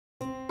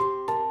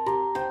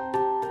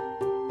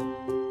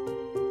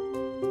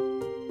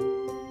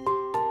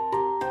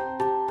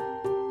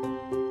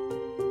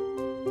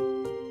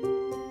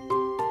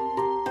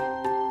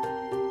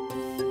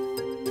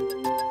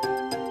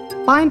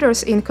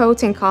Binders in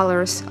coating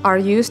colors are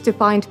used to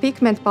bind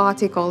pigment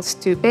particles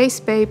to base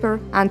paper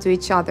and to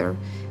each other,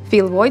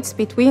 fill voids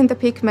between the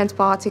pigment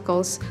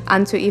particles,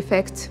 and to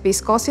effect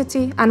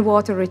viscosity and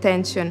water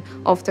retention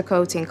of the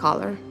coating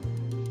color.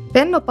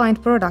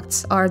 Fennobind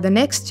products are the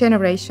next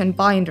generation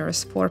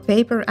binders for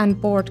paper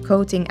and board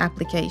coating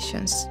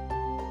applications.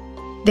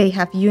 They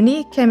have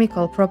unique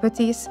chemical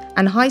properties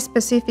and high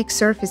specific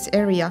surface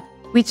area,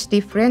 which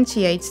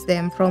differentiates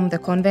them from the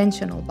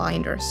conventional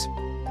binders.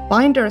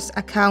 Binders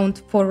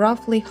account for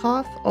roughly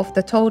half of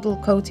the total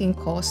coating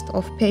cost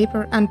of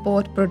paper and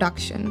board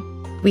production,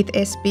 with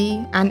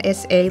SB and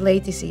SA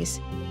lattices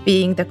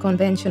being the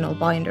conventional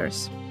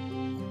binders.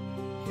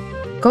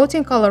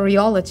 Coating color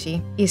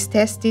rheology is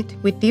tested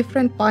with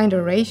different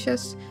binder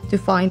ratios to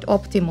find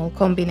optimal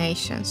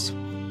combinations.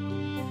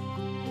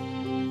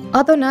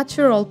 Other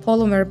natural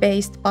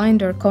polymer-based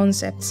binder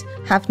concepts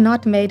have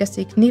not made a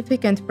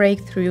significant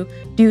breakthrough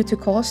due to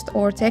cost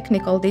or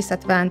technical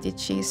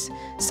disadvantages,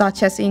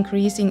 such as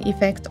increasing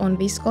effect on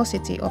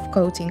viscosity of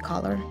coating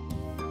color.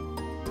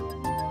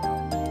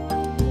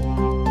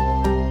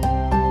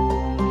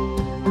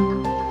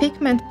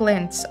 Pigment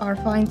blends are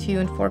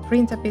fine-tuned for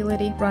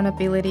printability,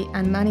 runnability,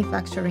 and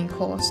manufacturing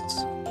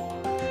costs.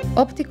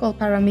 Optical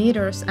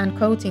parameters and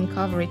coating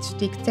coverage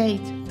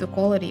dictate the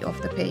quality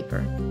of the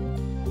paper.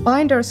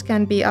 Binders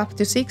can be up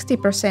to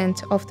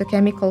 60% of the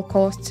chemical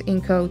costs in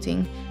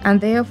coating,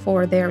 and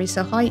therefore there is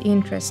a high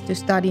interest to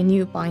study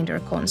new binder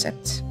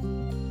concepts.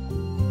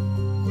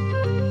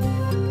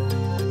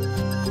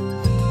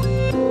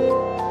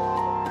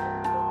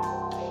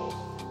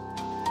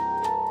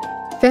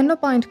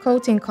 Fennobind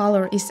coating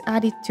color is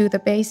added to the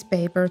base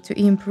paper to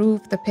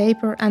improve the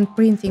paper and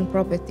printing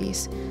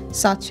properties,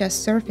 such as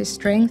surface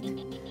strength,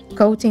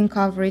 coating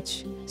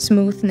coverage,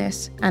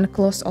 smoothness, and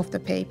gloss of the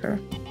paper.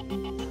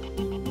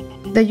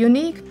 The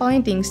unique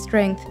binding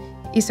strength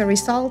is a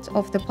result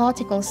of the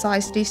particle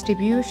size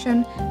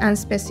distribution and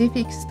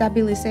specific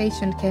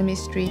stabilization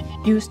chemistry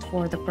used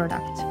for the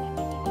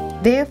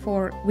product.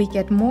 Therefore, we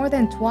get more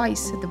than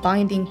twice the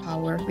binding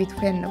power with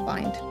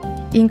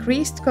Fennobind.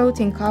 Increased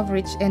coating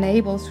coverage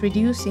enables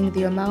reducing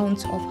the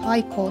amount of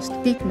high-cost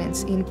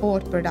pigments in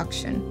board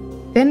production.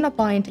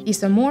 Fennobind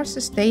is a more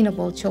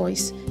sustainable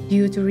choice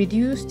due to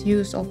reduced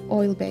use of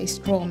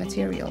oil-based raw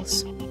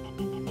materials.